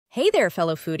Hey there,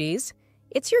 fellow foodies!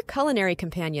 It's your culinary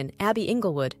companion, Abby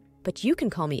Inglewood, but you can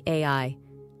call me AI.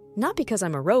 Not because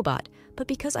I'm a robot, but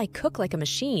because I cook like a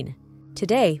machine.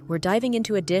 Today, we're diving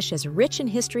into a dish as rich in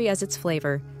history as its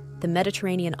flavor, the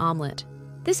Mediterranean omelet.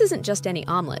 This isn't just any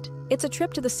omelet, it's a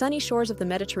trip to the sunny shores of the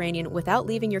Mediterranean without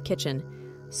leaving your kitchen.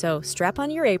 So strap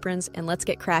on your aprons and let's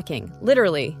get cracking,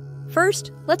 literally.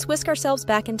 First, let's whisk ourselves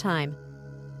back in time.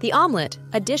 The omelet,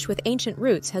 a dish with ancient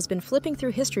roots, has been flipping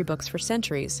through history books for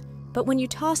centuries. But when you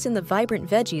toss in the vibrant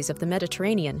veggies of the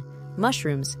Mediterranean,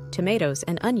 mushrooms, tomatoes,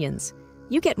 and onions,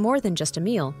 you get more than just a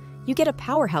meal, you get a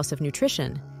powerhouse of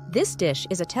nutrition. This dish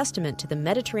is a testament to the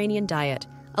Mediterranean diet,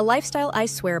 a lifestyle I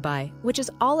swear by, which is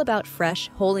all about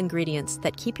fresh, whole ingredients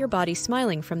that keep your body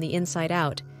smiling from the inside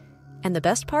out. And the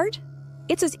best part?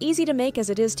 It's as easy to make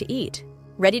as it is to eat.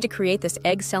 Ready to create this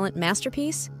egg-cellent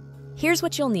masterpiece? Here's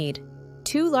what you'll need.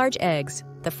 2 large eggs,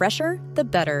 the fresher, the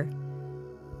better.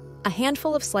 A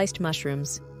handful of sliced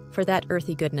mushrooms, for that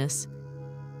earthy goodness.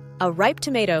 A ripe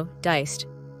tomato, diced,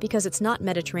 because it's not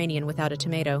Mediterranean without a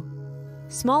tomato.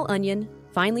 Small onion,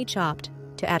 finely chopped,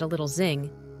 to add a little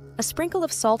zing. A sprinkle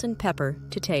of salt and pepper,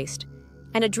 to taste.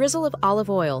 And a drizzle of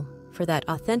olive oil, for that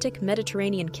authentic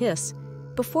Mediterranean kiss.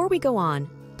 Before we go on,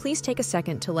 please take a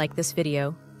second to like this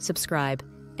video, subscribe,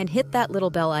 and hit that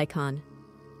little bell icon.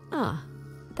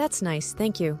 That's nice,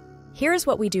 thank you. Here's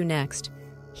what we do next.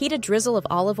 Heat a drizzle of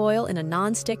olive oil in a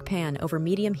non-stick pan over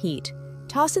medium heat.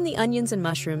 Toss in the onions and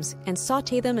mushrooms and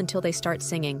sauté them until they start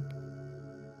singing.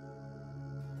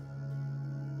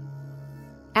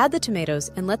 Add the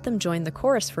tomatoes and let them join the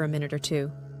chorus for a minute or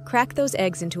two. Crack those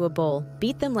eggs into a bowl,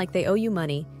 beat them like they owe you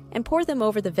money, and pour them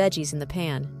over the veggies in the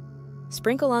pan.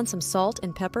 Sprinkle on some salt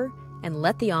and pepper and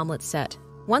let the omelet set.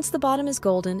 Once the bottom is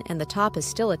golden and the top is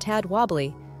still a tad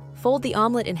wobbly, fold the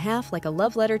omelet in half like a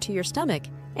love letter to your stomach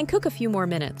and cook a few more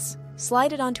minutes.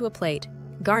 Slide it onto a plate,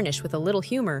 garnish with a little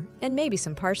humor and maybe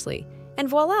some parsley, and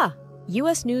voila!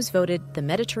 US News voted the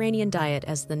Mediterranean diet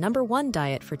as the #1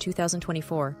 diet for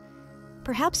 2024.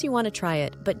 Perhaps you want to try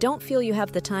it, but don't feel you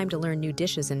have the time to learn new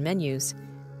dishes and menus.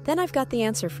 Then I've got the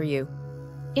answer for you.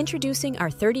 Introducing our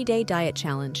 30-day diet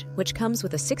challenge, which comes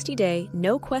with a 60-day,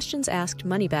 no questions asked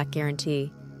money-back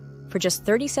guarantee. For just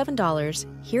 $37,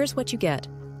 here's what you get.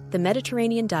 The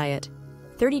Mediterranean Diet,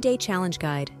 30-Day Challenge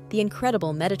Guide, the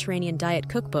incredible Mediterranean Diet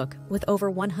Cookbook with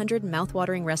over 100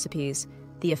 mouthwatering recipes,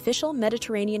 the official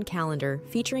Mediterranean calendar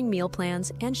featuring meal plans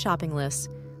and shopping lists,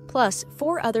 plus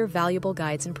 4 other valuable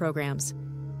guides and programs.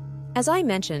 As I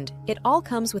mentioned, it all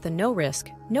comes with a no-risk,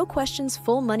 no-questions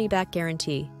full money-back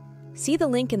guarantee. See the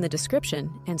link in the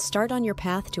description and start on your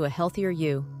path to a healthier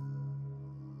you.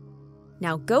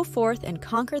 Now go forth and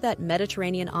conquer that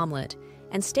Mediterranean omelet,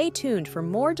 and stay tuned for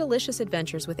more delicious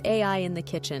adventures with AI in the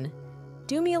kitchen.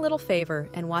 Do me a little favor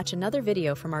and watch another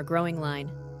video from our growing line.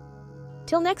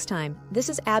 Till next time, this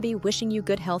is Abby wishing you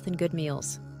good health and good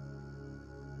meals.